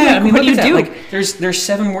languages. Yeah, I mean, what look do at you that. do? Like, there's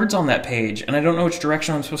 7 words on that page, and I don't know which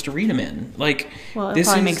direction I'm supposed to read them in. Like, Well, it this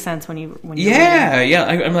probably is, makes sense when you. Yeah.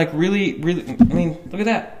 I'm like really. I mean, look at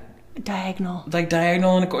that. Diagonal. Like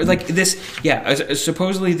diagonal and like this. Yeah,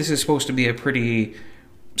 supposedly this is supposed to be a pretty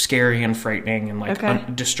scary and frightening and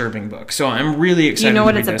like disturbing book. So I'm really excited. You know to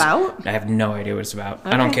what read it's this. about? I have no idea what it's about. Okay.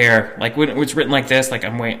 I don't care. Like when it's written like this, like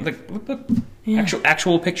I'm waiting. Look.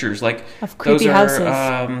 Actual pictures. Like Of creepy those houses.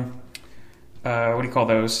 are. What do you call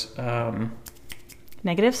those?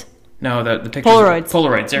 Negatives? No, the pictures. Polaroids.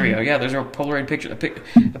 Polaroids. There we go. Yeah, those are Polaroid pictures.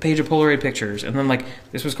 A page of Polaroid pictures, and then like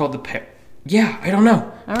this was called the. Yeah, I don't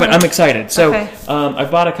know, but I'm excited. So I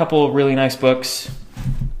bought a couple really nice books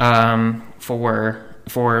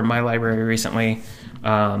for my library recently.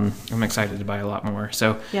 I'm excited to buy a lot more.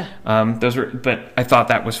 So those were. But I thought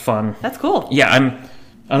that was fun. That's cool. Yeah, I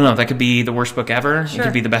don't know. That could be the worst book ever. Sure. It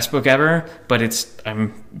could be the best book ever. But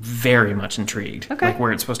I'm very much intrigued. Okay. Like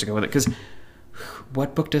where it's supposed to go with it, because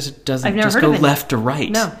what book doesn't just heard go of it. left to right?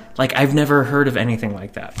 No. Like I've never heard of anything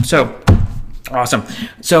like that. So awesome.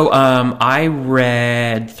 So I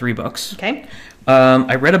read 3 books. Okay.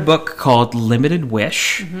 I read a book called Limited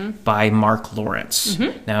Wish by Mark Lawrence.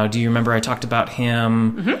 Now, do you remember I talked about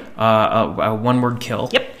him, a One Word Kill?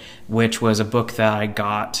 Yep. Which was a book that I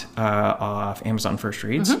got off Amazon First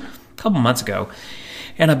Reads a couple months ago.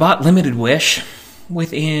 And I bought Limited Wish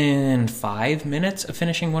within 5 minutes of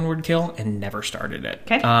finishing One Word Kill and never started it.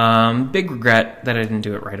 Okay. Big regret that I didn't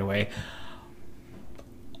do it right away.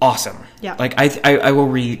 Awesome. Yeah. Like I will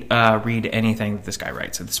read anything that this guy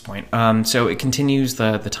writes at this point. So it continues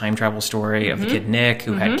the time travel story of the kid Nick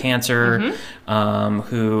who had cancer,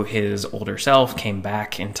 who his older self came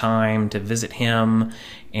back in time to visit him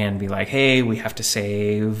and be like, hey, we have to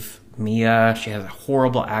save Mia. She has a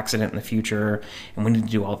horrible accident in the future, and we need to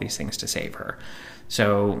do all these things to save her.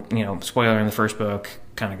 So, spoiler in the first book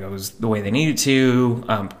kind of goes the way they need it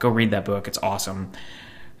to. Go read that book. It's awesome.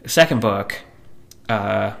 The second book,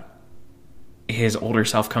 his older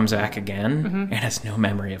self comes back again and has no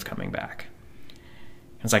memory of coming back.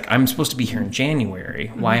 It's like, I'm supposed to be here in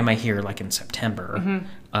January. Why am I here like in September?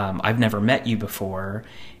 I've never met you before.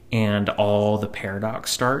 And all the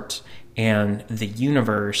paradox starts, and the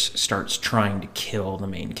universe starts trying to kill the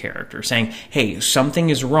main character, saying, hey, something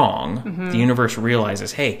is wrong. The universe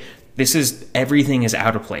realizes, hey, everything is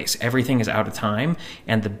out of place. Everything is out of time.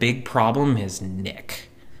 And the big problem is Nick.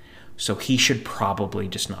 So he should probably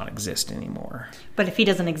just not exist anymore. But if he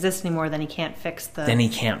doesn't exist anymore, then he can't fix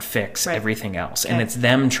everything else. Okay. And it's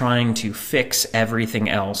them trying to fix everything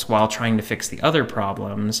else while trying to fix the other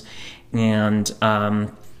problems. And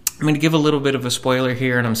I'm going to give a little bit of a spoiler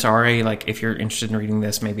here, and I'm sorry, like if you're interested in reading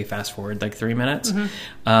this, maybe fast forward like 3 minutes.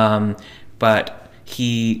 But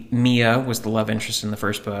Mia was the love interest in the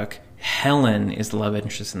first book. Helen is the love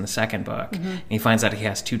interest in the second book. Mm-hmm. And he finds out he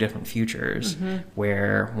has two different futures,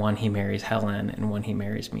 where one he marries Helen and one he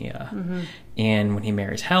marries Mia. Mm-hmm. And when he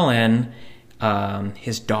marries Helen,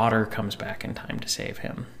 his daughter comes back in time to save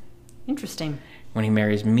him. Interesting. When he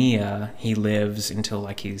marries Mia, he lives until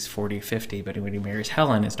like he's 40, 50. But when he marries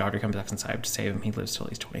Helen, his daughter comes back in time to save him. He lives till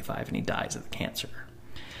he's 25 and he dies of the cancer.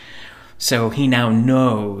 So he now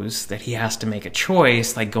knows that he has to make a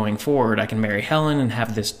choice, like going forward, I can marry Helen and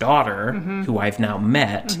have this daughter who I've now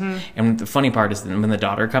met. And the funny part is that when the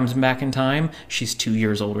daughter comes back in time, she's 2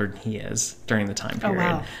 years older than he is during the time period.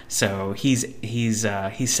 Oh, wow. So he's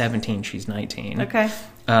 17, she's 19. Okay.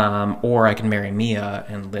 Or I can marry Mia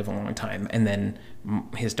and live a long time, and then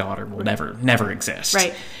his daughter will never exist.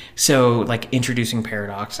 Right. So, like, introducing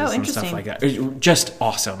paradoxes and stuff like that. Just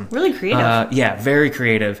awesome. Really creative. Yeah, very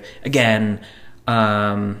creative. Again,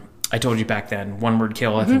 I told you back then, One Word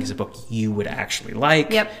Kill, I think, is a book you would actually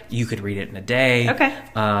like. Yep. You could read it in a day. Okay.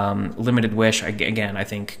 Limited Wish, again, I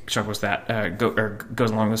think struggles that,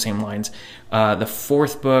 goes along those same lines. The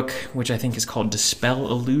fourth book, which I think is called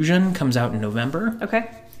Dispel Illusion, comes out in November. Okay.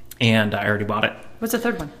 And I already bought it. What's the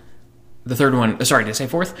third one? The third one, sorry, did I say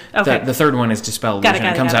fourth? Okay. The third one is Dispel Illusion.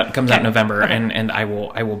 It comes out in November, Okay. and I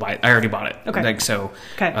will buy it. I already bought it. Okay. Like, so,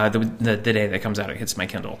 Okay. the day that it comes out, it hits my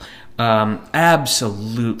Kindle.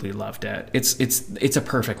 Absolutely loved it. It's a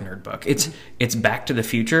perfect nerd book. It's Back to the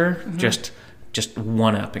Future, just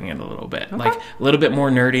one-upping it a little bit. Like, a little bit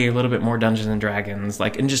more nerdy, a little bit more Dungeons and Dragons,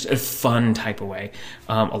 like, in just a fun type of way.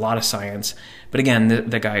 A lot of science. But again,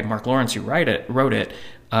 the guy, Mark Lawrence, who wrote it,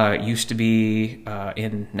 used to be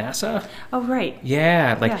in NASA. Oh, right.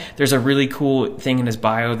 Yeah, there's a really cool thing in his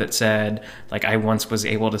bio that said, like, I once was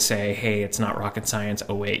able to say, hey, it's not rocket science.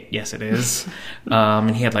 Oh, wait, yes, it is.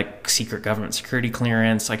 And he had, like, secret government security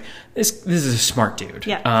clearance. Like, this is a smart dude.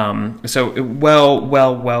 Yeah. So,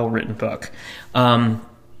 well written book.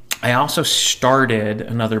 I also started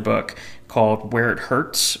another book called Where It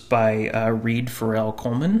Hurts by Reed Farrell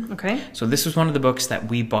Coleman. Okay. So this was one of the books that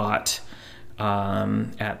we bought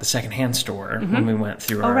at the secondhand store when we went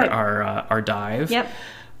through our dive. Yep.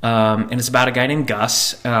 And it's about a guy named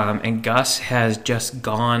Gus, and Gus has just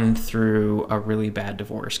gone through a really bad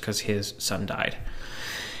divorce because his son died.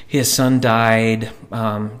 His son died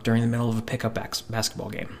during the middle of a pickup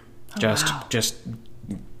basketball game. Just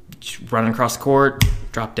running across the court,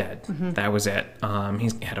 dropped dead. That was it.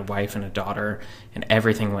 He had a wife and a daughter, and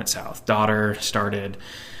everything went south. Daughter started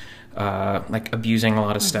like abusing a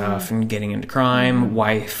lot of stuff and getting into crime.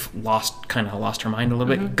 Wife lost her mind a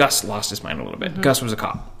little bit. Gus lost his mind a little bit. Gus was a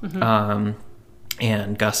cop.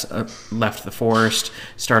 And Gus left the force,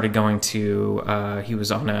 started going to, he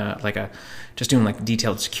was on just doing like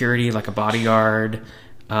detailed security, like a bodyguard,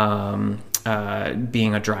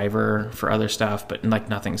 being a driver for other stuff, but like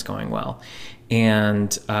nothing's going well.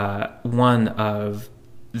 And one of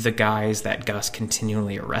the guys that Gus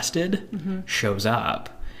continually arrested shows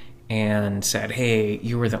up and said, hey,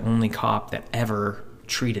 you were the only cop that ever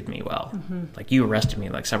treated me well. Like, you arrested me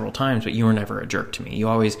like several times, but you were never a jerk to me. You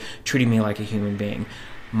always treated me like a human being.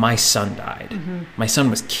 My son died. My son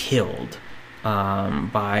was killed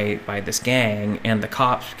by this gang, and the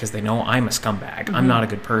cops, because they know I'm a scumbag. I'm not a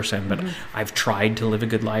good person, but I've tried to live a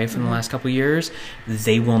good life in the last couple of years.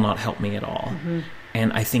 They will not help me at all.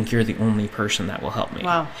 And I think you're the only person that will help me.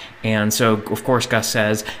 Wow. And so, of course, Gus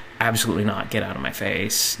says, absolutely not. Get out of my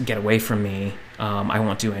face. Get away from me. I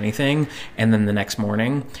won't do anything. And then the next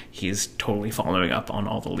morning, he's totally following up on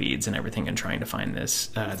all the leads and everything and trying to find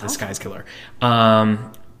this guy's killer.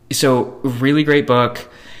 So, really great book.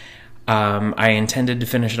 I intended to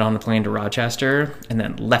finish it on the plane to Rochester and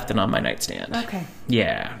then left it on my nightstand. Okay.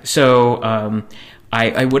 Yeah. So,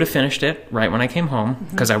 I would have finished it right when I came home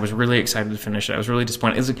because I was really excited to finish it. I was really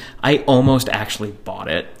disappointed. It was like, I almost actually bought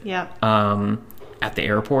it. Yeah. At the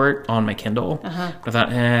airport on my Kindle. But I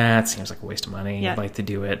thought, it seems like a waste of money. Yeah. I'd like to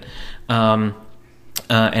do it. And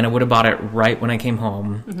I would have bought it right when I came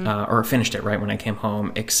home, or finished it right when I came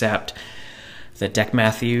home, except that Dec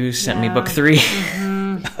Matthews sent me book 3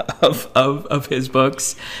 of his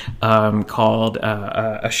books, called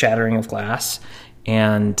A Shattering of Glass.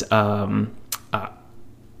 And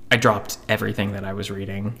I dropped everything that I was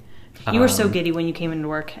reading. You were so giddy when you came into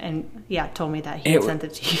work and told me that he had sent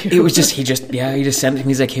it to you. It was just, he just sent it to me.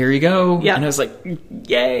 He's like, here you go. Yeah. And I was like,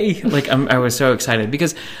 yay. Like, I was so excited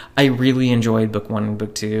because I really enjoyed book 1 and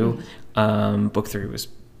book 2. Book 3 was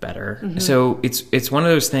better. So it's one of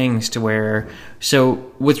those things to where, so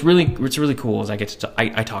what's really cool is I get to,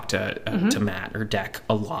 I talk to Matt or Dec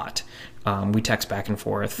a lot. We text back and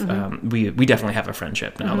forth. We definitely have a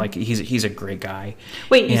friendship now. Like, he's a great guy.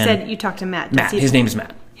 Wait, you said you talked to Matt. Matt. His name is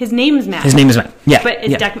Matt. His name's Matt. His name is Matt. Yeah, but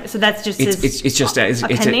it's yeah. so that's just it's just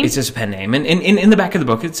a pen name, and in the back of the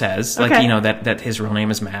book it says that his real name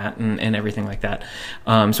is Matt and everything like that.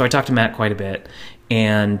 So I talked to Matt quite a bit,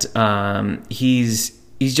 and he's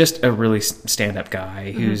just a really stand-up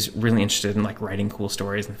guy who's really interested in like writing cool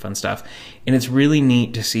stories and fun stuff, and it's really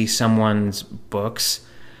neat to see someone's books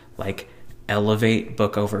like elevate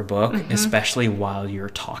book over book, especially while you're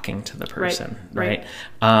talking to the person, right?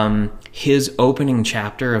 His opening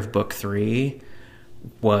chapter of book 3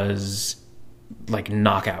 was like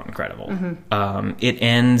knockout incredible. It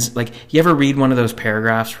ends like, you ever read one of those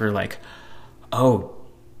paragraphs where like, oh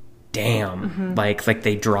damn, like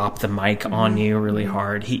they drop the mic on you really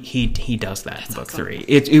hard. He does that in book 3.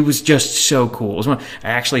 It was just so cool. It was I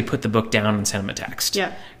actually put the book down and sent him a text.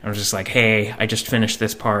 Yeah. I was just like, hey, I just finished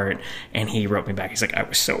this part, and he wrote me back. He's like, I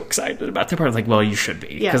was so excited about that part. I was like, well, you should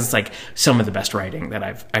be, because it's like some of the best writing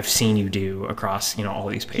that I've seen you do across all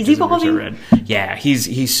these pages of books I read. Yeah,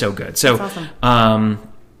 he's so good. So that's awesome.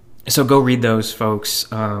 So go read those, folks.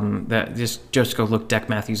 That just go look Dec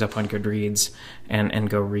Matthews up on Goodreads and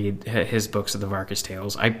go read his books of the Varkas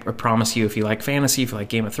Tales. I promise you, if you like fantasy, if you like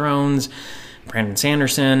Game of Thrones, Brandon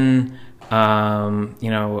Sanderson, Wheel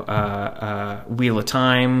of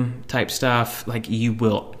Time type stuff, like, you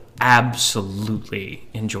will absolutely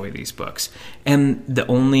enjoy these books. And the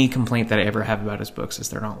only complaint that I ever have about his books is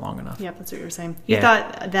they're not long enough. Yeah, that's what you were saying. You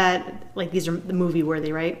thought that like these are the movie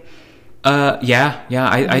worthy, right? Yeah.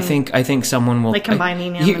 I think someone will, like,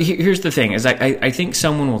 combining them. Here's the thing: is I think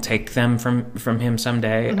someone will take them from him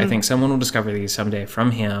someday. I think someone will discover these someday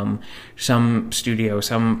from him, some studio,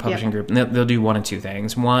 some publishing group, and they'll do one of two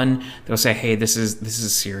things. One, they'll say, "Hey, this is a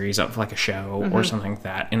series of like a show or something like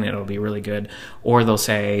that, and it'll be really good," or they'll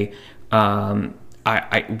say,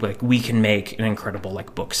 I like, we can make an incredible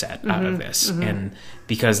like book set out of this, and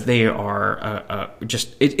because they are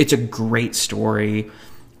it's a great story.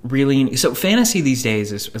 Really, so fantasy these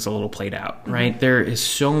days is a little played out, right? There is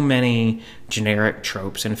so many generic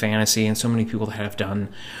tropes in fantasy, and so many people that have done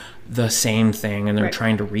the same thing, and they're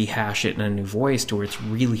trying to rehash it in a new voice to where it's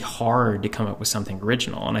really hard to come up with something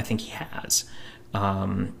original. And I think he has,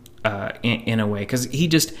 in a way, because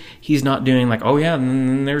he's not doing like, oh yeah,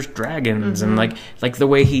 and there's dragons and like the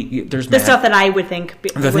way there's the stuff that I would think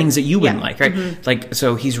things that you wouldn't like, right? Like,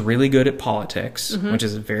 so he's really good at politics, which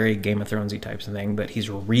is a very Game of Thronesy types of thing, but he's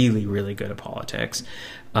really, really good at politics.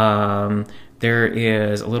 There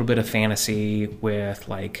is a little bit of fantasy with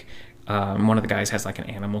like, one of the guys has like an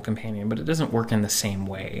animal companion, but it doesn't work in the same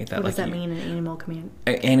way. What does that mean, an animal companion?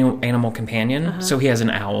 Animal companion. So he has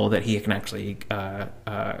an owl that he can actually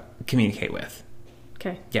communicate with.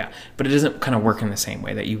 Okay. Yeah, but it doesn't kind of work in the same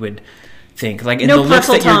way that you would think. Like, in no the looks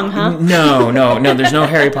that Parseltongue, huh? No. There's no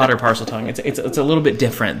Harry Potter Parseltongue. It's a little bit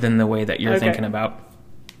different than the way that you're thinking about.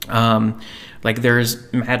 Like,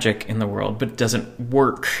 there's magic in the world, but it doesn't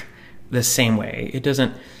work the same way. It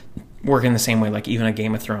doesn't work in the same way like even a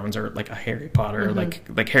Game of Thrones or like a Harry Potter.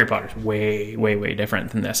 Like Harry Potter's way, way, way different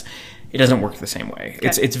than this. It doesn't work the same way. Okay.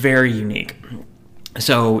 It's very unique.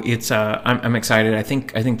 So it's I'm excited. I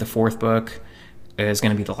think the 4th book is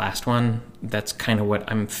going to be the last one. That's kind of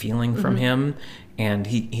what I'm feeling from him, and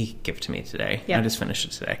he gave it to me today. I just finished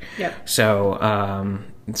it today. So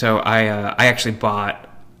I actually bought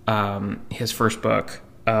his first book,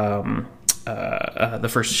 The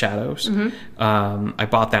First Shadows. I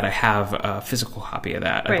bought that. I have a physical copy of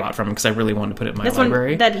that. I bought from him because I really wanted to put it in my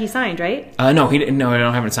library. One that he signed, right? No, he didn't. No, I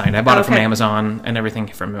don't have it signed. I bought it from Amazon and everything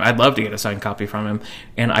from him. I'd love to get a signed copy from him,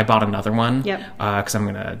 and I bought another one. Because I'm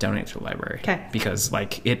going to donate to the library. Okay. Because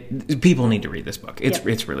like people need to read this book.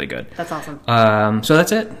 It's really good. That's awesome. So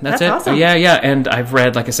that's it. That's it. Awesome. Yeah. And I've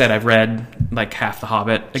read, like I said, like half The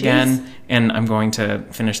Hobbit again, and I'm going to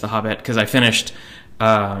finish The Hobbit because I finished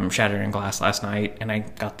Shattered in Glass last night, and I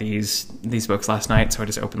got these books last night, so I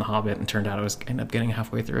just opened The Hobbit, and turned out I ended up getting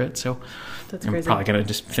halfway through it. So that's crazy. I'm probably gonna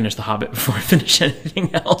just finish The Hobbit before I finish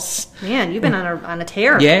anything else. Man, you've been on a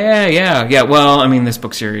tear. Yeah. Well, I mean, this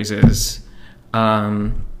book series is.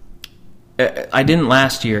 I didn't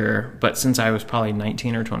last year, but since I was probably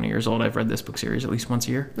 19 or 20 years old, I've read this book series at least once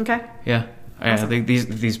a year. Okay. Yeah. Awesome.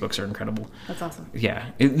 These books are incredible. That's awesome. Yeah,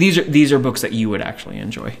 these are books that you would actually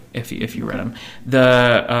enjoy if you read them.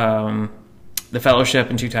 The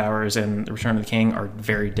Fellowship and Two Towers and The Return of the King are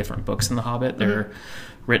very different books than The Hobbit. They're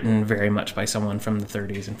written very much by someone from the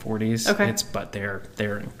 30s and 40s. Okay, but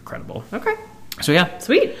they're incredible. Okay. So yeah,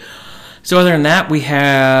 sweet. So other than that, we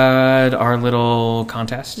had our little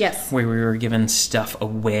contest. Yes. Where we were giving stuff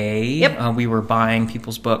away. Yep. We were buying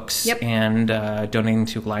people's books and donating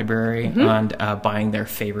to a library and buying their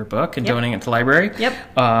favorite book and donating it to the library.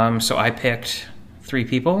 Yep. So I picked 3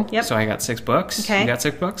 people. Yep. So I got 6 books. Okay. You got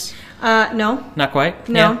 6 books? No. Not quite?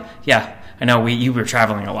 No. Yeah. I know you were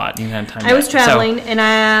traveling a lot. You had time. I was traveling,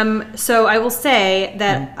 and so I will say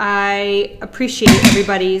that I appreciate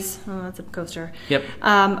everybody's. Oh, that's a coaster. Yep.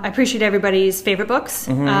 I appreciate everybody's favorite books.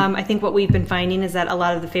 I think what we've been finding is that a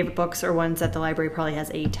lot of the favorite books are ones that the library probably has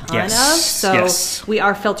a ton of. So we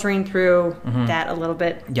are filtering through that a little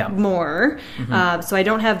bit more. So I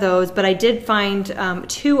don't have those, but I did find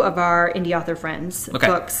 2 of our indie author friends'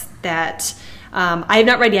 books that I have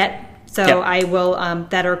not read yet. So I will,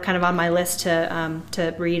 that are kind of on my list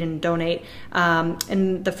to read and donate.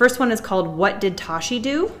 And the first one is called What Did Tashi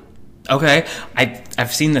Do? Okay.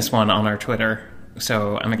 I've seen this one on our Twitter,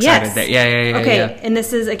 so I'm excited. Yes. Okay, and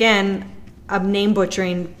this is, again, a name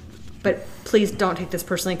butchering, but please don't take this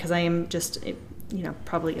personally because I am just,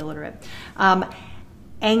 probably illiterate.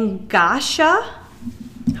 Angasha?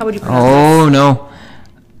 How would you pronounce this? Oh, no.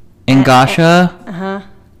 Angasha?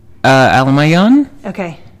 Alamayan?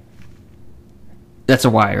 Okay. That's a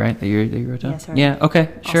Y, right? That you wrote down? Yeah, sorry. Yeah, okay,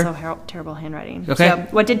 sure. Also terrible handwriting. Okay. So,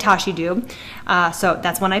 What Did Tashi Do? So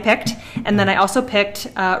that's one I picked. And then I also picked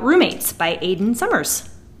Roommates by Aidan Summers.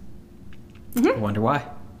 I wonder why.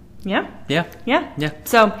 Yeah. Yeah. Yeah. Yeah.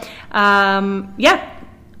 So,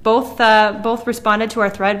 both responded to our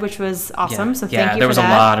thread, which was awesome. So thank you for that. Yeah, there was a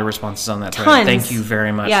lot of responses on that thread. Tons. Thank you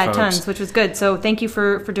very much, yeah, folks. tons, which was good. So thank you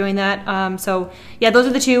for doing that. So yeah, those are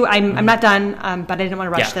the 2. I'm not done, but I didn't want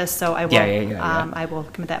to rush this, so I will. I will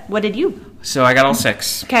commit that. What did you? So I got all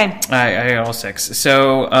 6. Okay. I got all 6.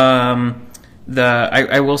 So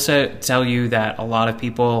I will tell you that a lot of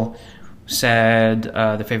people said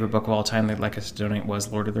the favorite book of all time they'd like us to donate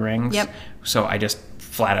was Lord of the Rings. Yep. So I just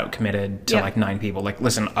flat out committed to like 9 people. Like,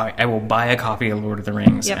 listen, I will buy a copy of Lord of the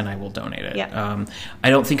Rings and I will donate it. Yep. I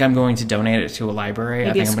don't think I'm going to donate it to a library.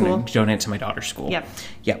 Maybe I think I'm going to donate it to my daughter's school. Yep.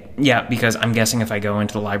 Yeah, because I'm guessing if I go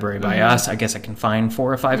into the library by us, I guess I can find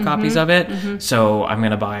 4 or 5 copies of it. So I'm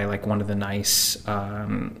going to buy like one of the nice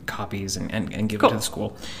copies and give it to the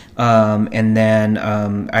school. And then,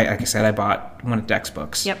 like I said, I bought one of Deck's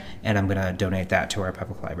books. Yep. And I'm going to donate that to our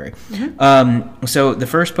public library. So the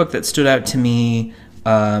first book that stood out to me,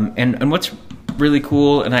 and what's really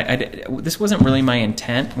cool, and this wasn't really my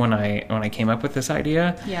intent when I came up with this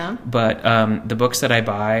idea. Yeah. But the books that I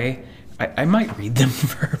buy, I might read them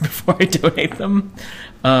before I donate them.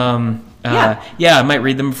 I might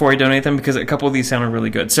read them before I donate them because a couple of these sounded really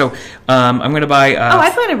good. So I'm going to buy. I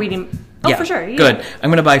plan on reading. Oh, for sure. Yeah. Good.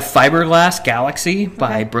 I'm going to buy Fiberglass Galaxy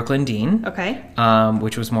by Brooklyn Dean. Okay.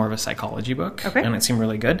 Which was more of a psychology book. Okay. And it seemed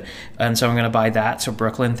really good. And so I'm going to buy that. So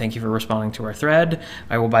Brooklyn, thank you for responding to our thread.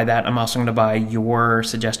 I will buy that. I'm also going to buy your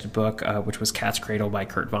suggested book, which was Cat's Cradle by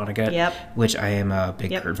Kurt Vonnegut. Yep. Which I am a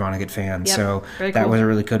big Kurt Vonnegut fan. Yep. So Very that cool. was a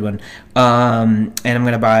really good one. And I'm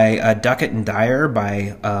going to buy Duckett and Dyer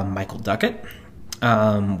by Michael Duckett,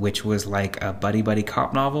 which was like a buddy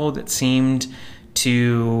cop novel that seemed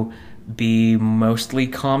to be mostly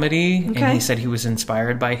comedy. Okay. And he said he was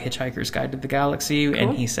inspired by Hitchhiker's Guide to the Galaxy. Cool.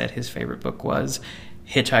 And he said his favorite book was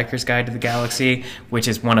Hitchhiker's Guide to the Galaxy, which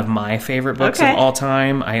is one of my favorite books of all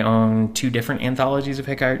time. I own 2 different anthologies of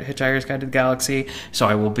Hitchhiker's Guide to the Galaxy, so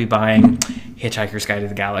I will be buying Hitchhiker's Guide to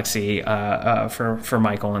the Galaxy for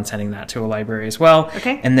Michael and sending that to a library as well.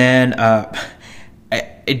 Okay. And then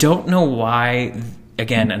I don't know why.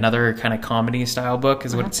 Again, another kind of comedy style book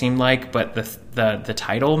is what it seemed like, but the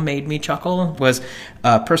title made me chuckle. Was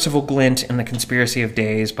Percival Glint and the Conspiracy of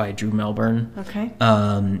Days by Drew Melbourne. Okay.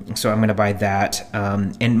 So I'm going to buy that,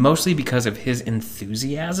 and mostly because of his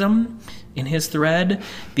enthusiasm in his thread,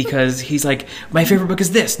 because he's like, my favorite book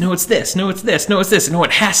is this. No, it's this. No, it's this. No, it's this. No,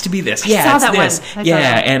 it has to be this. Yeah, it's this.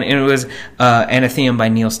 And it was Anathema by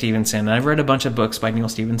Neil Stephenson. And I've read a bunch of books by Neil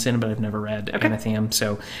Stephenson, but I've never read Anathema.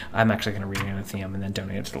 So I'm actually going to read Anathema and then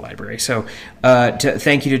donate it to the library. So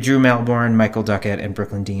thank you to Drew Melbourne, Michael Duckett, and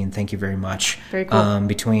Brooklyn Dean. Thank you very much. Very cool.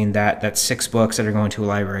 Between that's 6 books that are going to a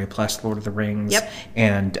library, plus Lord of the Rings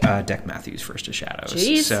and Deck Matthews' First of Shadows.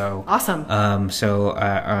 Jeez. So awesome.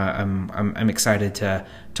 I'm excited to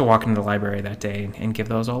walk into the library that day and give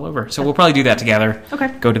those all over. So we'll probably do that together. Okay.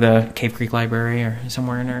 Go to the Cave Creek Library or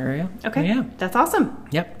somewhere in our area. Okay. Yeah. That's awesome.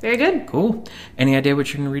 Yep. Very good. Cool. Any idea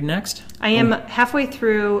what you're going to read next? I am halfway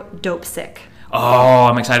through Dope Sick. Oh,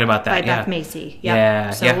 I'm excited about that. By Beth Macy. Yep.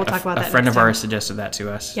 Yeah. So we'll talk about that. A friend of ours suggested that to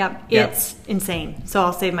us. Yep. It's insane. So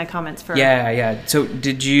I'll save my comments for. Yeah. So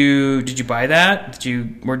did you buy that?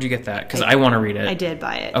 Where'd you get that? Because I want to read it. I did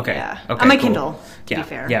buy it. Okay. Yeah. Okay, on my cool. Kindle, to be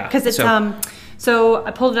fair. Yeah. Because it's So I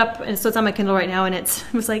pulled it up, and so it's on my Kindle right now, and it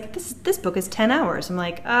was like, this book is 10 hours. I'm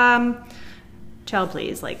like, child,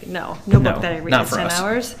 please, like, no book that I read is 10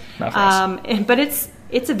 hours. Not for us. But it's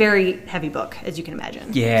It's a very heavy book, as you can imagine.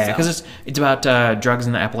 Yeah, So. because it's about drugs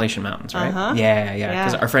in the Appalachian Mountains, right? Uh-huh. Yeah.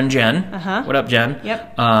 Because our friend Jen, what up, Jen?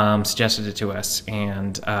 Yep. Suggested it to us,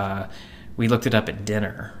 and we looked it up at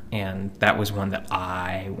dinner, and that was one that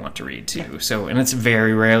I want to read too. So, and it's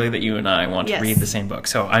very rarely that you and I want to read the same book.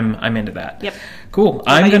 So I'm into that. Yep. Cool.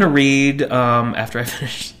 I'm going to read after I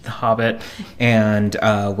finish The Hobbit and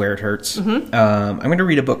Where It Hurts. I'm going to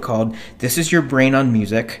read a book called "This Is Your Brain on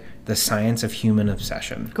Music: The Science of Human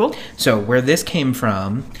Obsession." Cool. So where this came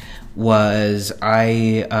from was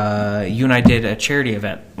you and I did a charity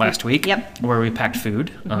event last week. Yep. Where we packed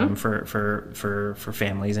food for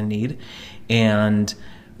families in need, and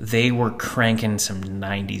they were cranking some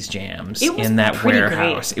 90s jams in that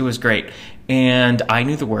warehouse. Great. It was great. And I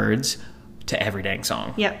knew the words to every dang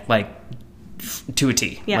song. Yep. Like, to a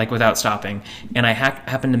T, Yep. like without stopping. And I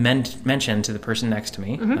happened to mention to the person next to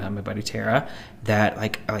me, my buddy Tara, that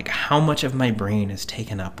like how much of my brain is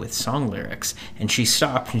taken up with song lyrics. And she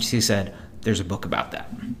stopped and she said, "There's a book about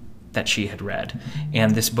that she had read,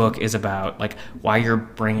 and this book is about like why your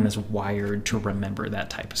brain is wired to remember that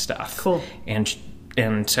type of stuff." Cool.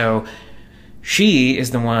 And so she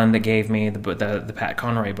is the one that gave me the Pat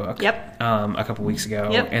Conroy book. Yep. A couple weeks ago,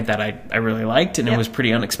 Yep. and that I really liked, and it Yep. was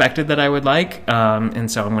pretty unexpected that I would like. And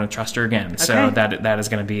so I'm going to trust her again. So Okay. that is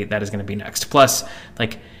going to be next. Plus,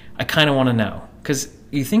 like I kind of want to know, because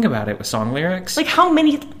you think about it with song lyrics. Like how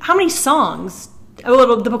many songs?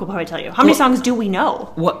 Well, the book will probably tell you. How many songs do we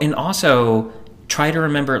know? Well, and also try to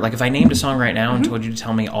remember, like if I named a song right now and told you to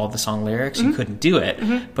tell me all the song lyrics, you couldn't do it.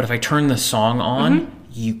 But if I turn the song on,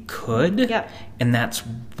 you could. Yep. And that's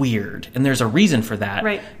weird. And there's a reason for that.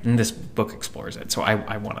 Right. And this book explores it. So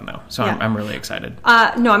I want to know. So Yeah. I'm really excited.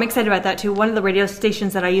 No, I'm excited about that too. One of the radio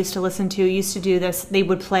stations that I used to listen to used to do this. They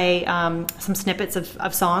would play some snippets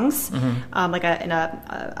of songs, like in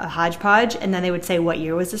a hodgepodge, and then they would say, "What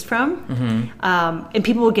year was this from?" And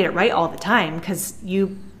people would get it right all the time because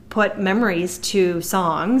you put memories to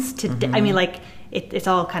songs. I mean, like it's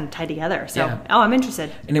all kind of tied together. So, Yeah. I'm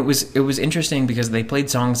interested. And it was interesting because they played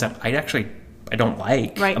songs that I don't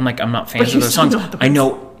like. Right. I'm not But fans of you those still songs. know the I words.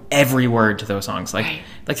 know every word to those songs. Like Right.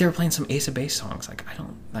 like they were playing some Ace of Base songs. Like I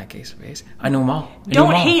don't like Ace of Base. I know them all. I know Don't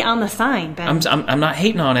them all. hate on the sign, Ben. I'm not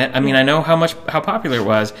hating on it. I mean, I know how popular it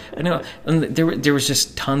was. I know, and there was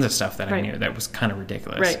just tons of stuff that I Right. knew that was kind of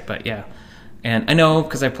ridiculous. Right. But yeah, and I know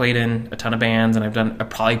because I played in a ton of bands, and I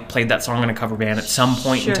probably played that song in a cover band at some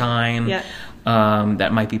point in Sure. time. Yeah.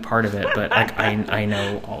 That might be part of it, but like I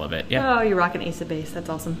know all of it. Yeah, Oh, you're rocking Ace of Base. That's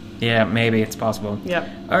awesome. yeah, maybe it's possible. Yep.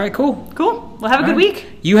 All right, cool. Cool. Well, have a good All right.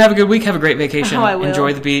 week. You have a good week. Have a great vacation. Oh, I will.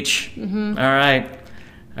 Enjoy the beach. All right,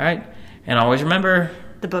 and always remember.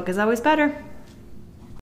 The book is always better.